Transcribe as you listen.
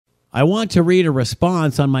I want to read a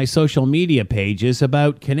response on my social media pages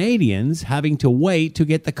about Canadians having to wait to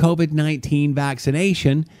get the COVID-19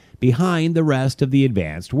 vaccination behind the rest of the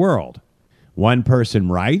advanced world. One person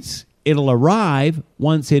writes, "It'll arrive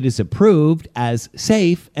once it is approved as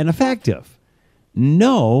safe and effective."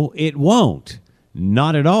 No, it won't.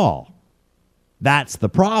 Not at all. That's the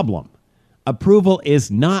problem. Approval is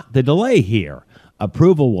not the delay here.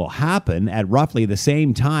 Approval will happen at roughly the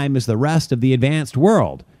same time as the rest of the advanced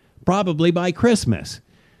world, probably by Christmas.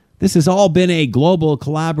 This has all been a global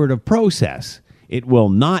collaborative process. It will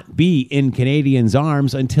not be in Canadians'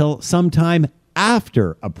 arms until sometime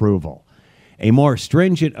after approval. A more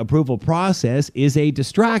stringent approval process is a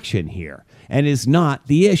distraction here and is not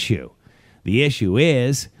the issue. The issue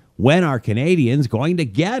is, when are Canadians going to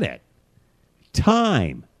get it?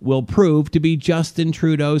 Time will prove to be Justin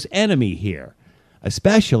Trudeau's enemy here,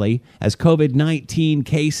 especially as COVID-19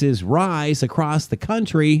 cases rise across the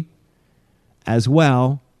country, as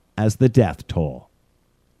well as the death toll.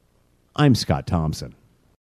 I'm Scott Thompson.